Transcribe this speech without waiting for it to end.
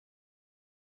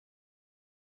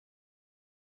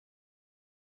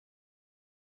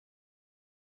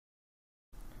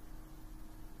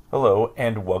Hello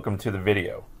and welcome to the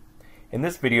video. In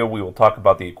this video we will talk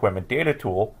about the equipment data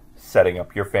tool, setting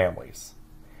up your families.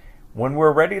 When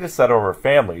we're ready to set up our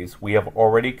families, we have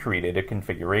already created a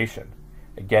configuration.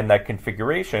 Again, that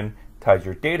configuration ties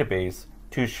your database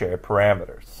to shared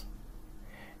parameters.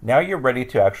 Now you're ready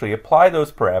to actually apply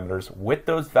those parameters with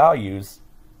those values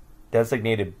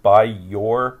designated by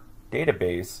your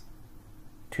database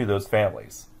to those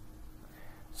families.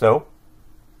 So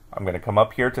I'm going to come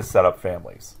up here to set up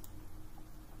families.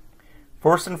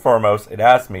 First and foremost, it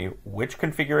asks me which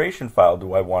configuration file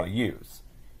do I want to use.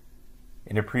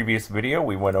 In a previous video,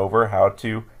 we went over how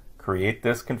to create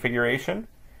this configuration.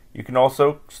 You can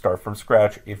also start from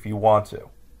scratch if you want to.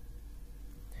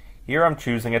 Here I'm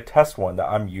choosing a test one that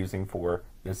I'm using for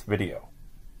this video.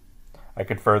 I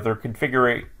could further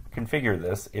configure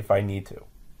this if I need to.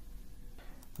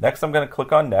 Next, I'm going to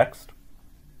click on Next.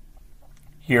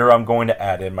 Here I'm going to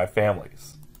add in my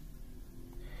families.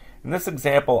 In this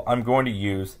example, I'm going to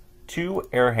use 2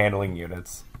 air handling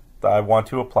units that I want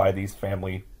to apply these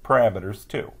family parameters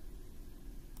to.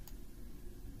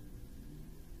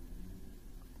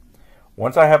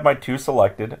 Once I have my 2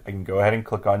 selected, I can go ahead and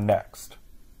click on Next.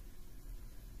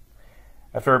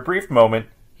 After a brief moment,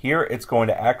 here it's going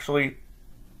to actually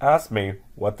ask me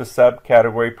what the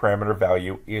subcategory parameter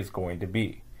value is going to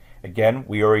be. Again,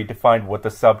 we already defined what the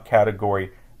subcategory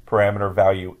parameter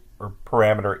value or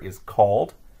parameter is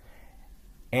called,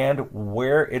 and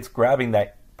where it's grabbing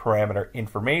that parameter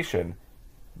information.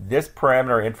 This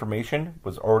parameter information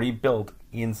was already built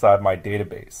inside my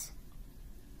database.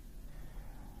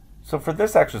 So for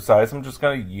this exercise, I'm just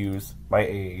going to use my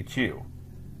AHU.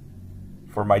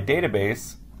 For my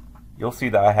database, you'll see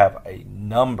that I have a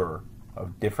number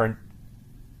of different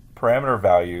parameter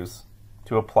values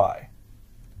to apply.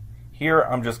 Here,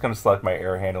 I'm just going to select my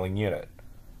air handling unit.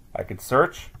 I can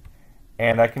search,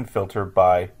 and I can filter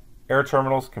by air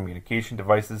terminals, communication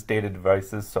devices, data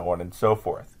devices, so on and so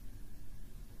forth.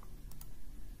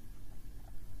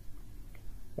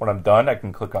 When I'm done, I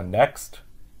can click on Next.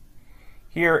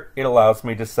 Here, it allows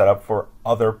me to set up for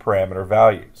other parameter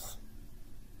values.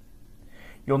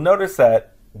 You'll notice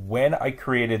that when I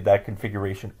created that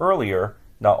configuration earlier,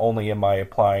 not only am I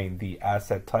applying the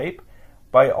asset type,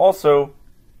 but I also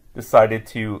decided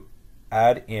to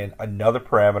add in another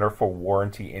parameter for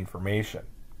warranty information.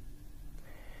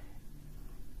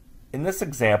 In this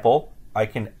example, I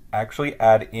can actually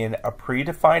add in a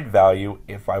predefined value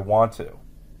if I want to.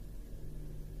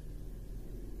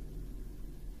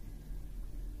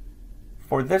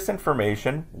 For this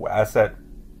information, asset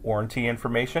warranty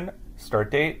information,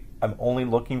 start date, I'm only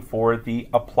looking for the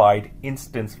applied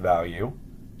instance value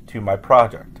to my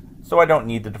project, so I don't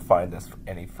need to define this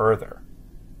any further.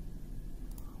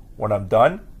 When I'm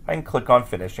done, I can click on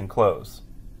Finish and Close.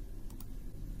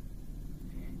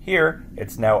 Here,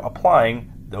 it's now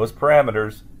applying those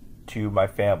parameters to my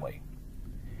family.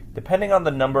 Depending on the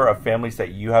number of families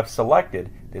that you have selected,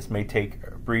 this may take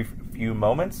a brief few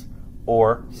moments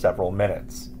or several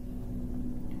minutes.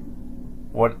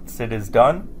 Once it is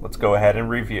done, let's go ahead and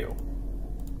review.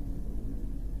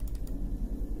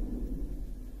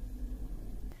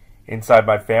 Inside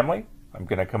my family, I'm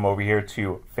going to come over here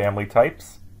to Family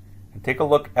Types and take a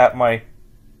look at my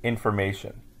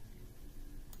information.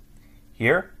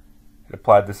 Here, it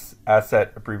applied this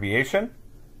asset abbreviation.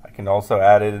 I can also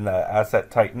add it in the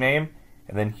asset type name,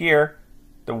 and then here,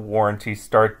 the warranty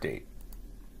start date.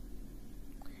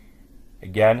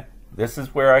 Again, this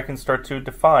is where I can start to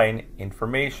define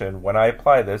information when I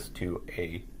apply this to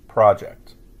a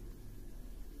project.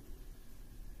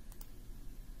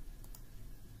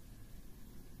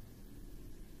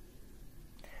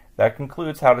 That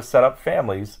concludes how to set up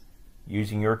families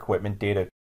using your equipment data